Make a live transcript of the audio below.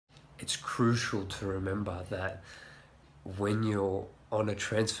it's crucial to remember that when you're on a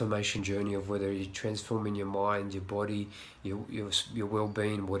transformation journey of whether you're transforming your mind, your body, your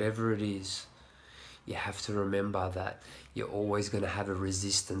well-being, whatever it is, you have to remember that you're always going to have a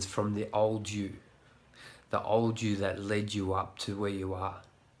resistance from the old you that led you up to where you are,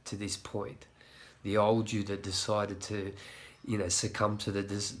 to this point. The old you that decided to, succumb to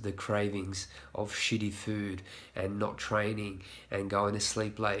the cravings of shitty food and not training and going to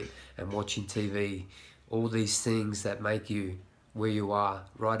sleep late and watching TV, all these things that make you where you are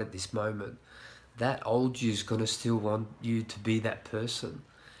right at this moment. That old you is going to still want you to be that person.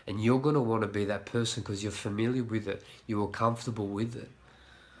 And you're going to want to be that person because you're familiar with it, you're comfortable with it.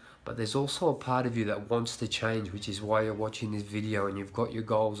 But there's also a part of you that wants to change, which is why you're watching this video and you've got your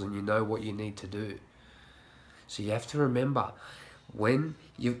goals and you know what you need to do. So you have to remember, when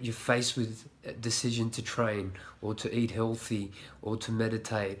you're faced with a decision to train or to eat healthy or to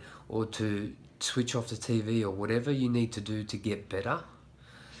meditate or to switch off the TV or whatever you need to do to get better,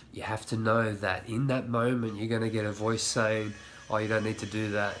 you have to know that in that moment you're going to get a voice saying, oh, you don't need to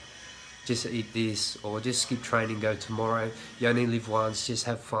do that, just eat this, or just skip training, go tomorrow, you only live once, just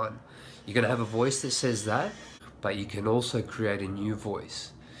have fun. You're going to have a voice that says that, but you can also create a new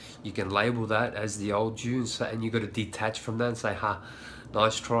voice. You can label that as the old you, and you've got to detach from that and say,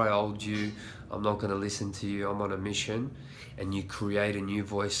 nice try, old you, I'm not going to listen to you, I'm on a mission. And you create a new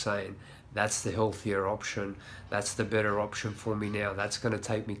voice saying, that's the healthier option, that's the better option for me now, that's going to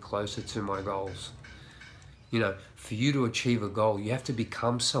take me closer to my goals. For you to achieve a goal, you have to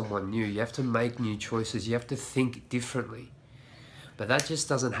become someone new, you have to make new choices, you have to think differently. But that just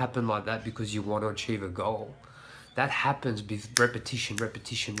doesn't happen like that because you want to achieve a goal. That happens with repetition,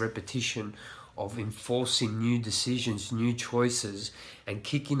 repetition, repetition of enforcing new decisions, new choices, and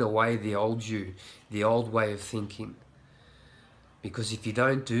kicking away the old you, the old way of thinking. Because if you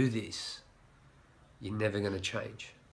don't do this, you're never going to change.